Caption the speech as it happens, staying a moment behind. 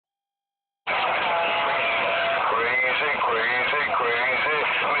crazy.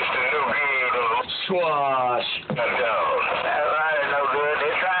 Mr. No Good. Squash. Down. That's right, no good.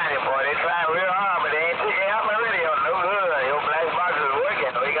 They trying it, boy. They trying real hard, but they ain't picking out my radio. No good. Your black box is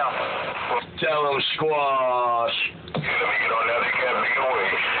working. We go. Tell them squash. Let me get on there. They can't make it away.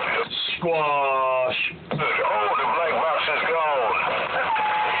 Squash. Oh, the black box is gone.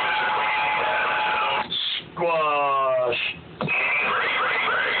 Squash.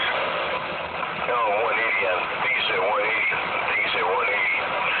 No, 180. I think he said 180.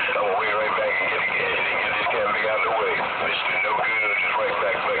 I'm gonna wait right back and get this can't out of the way. Mr. No Good, just right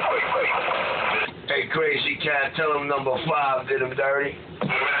back. Hey, Crazy Cat, tell him number 5 did him dirty.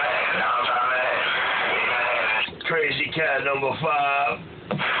 Crazy Cat, number 5.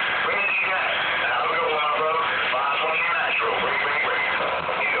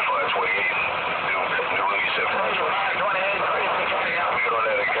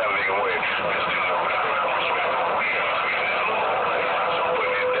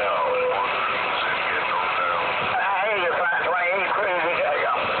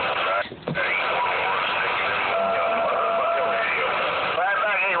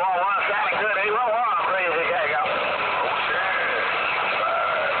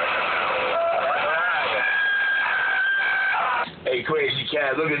 Hey, Crazy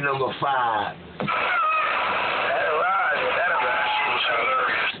Cat, look at number 5.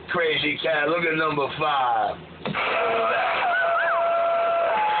 Crazy Cat, look at number 5.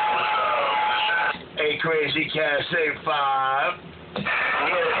 Hey, Crazy Cat, say 5. Check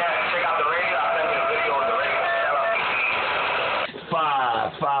out the radio. I'll send you a video of the radio.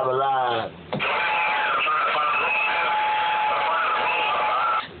 5 alive.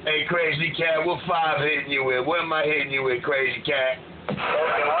 Hey, Crazy Cat, what 5 hitting you with? What am I hitting you with, Crazy Cat? This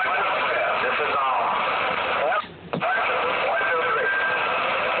is all. Yep. 1, 2, 3.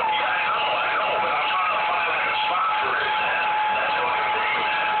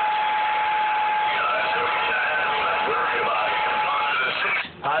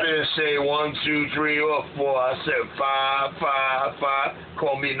 I didn't say 1, 2, 3, or 4. I said 5.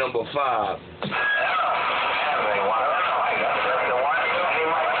 Call me number 5.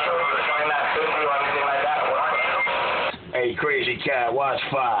 Hey, Crazy Cat, watch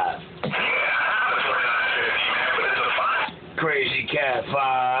 5. Crazy Cat,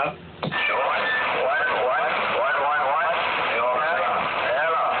 5.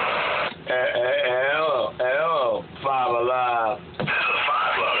 Hello, 5 alive.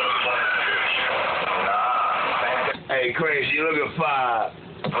 Hey, Crazy, look at 5.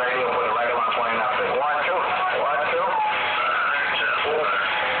 Radio put it right around 29. 1, 2.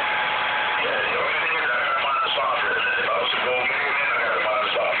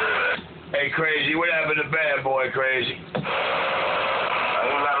 Hey, Crazy, what happened to Bad Boy, Crazy? You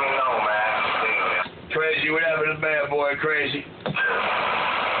let me know, man. Crazy, what happened to Bad Boy, Crazy? Up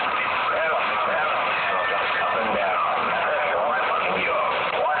and down.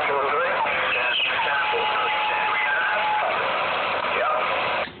 1, 2, 3. Yep.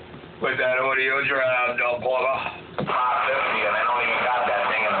 Put that audio drive, dog, brother. 5, 50.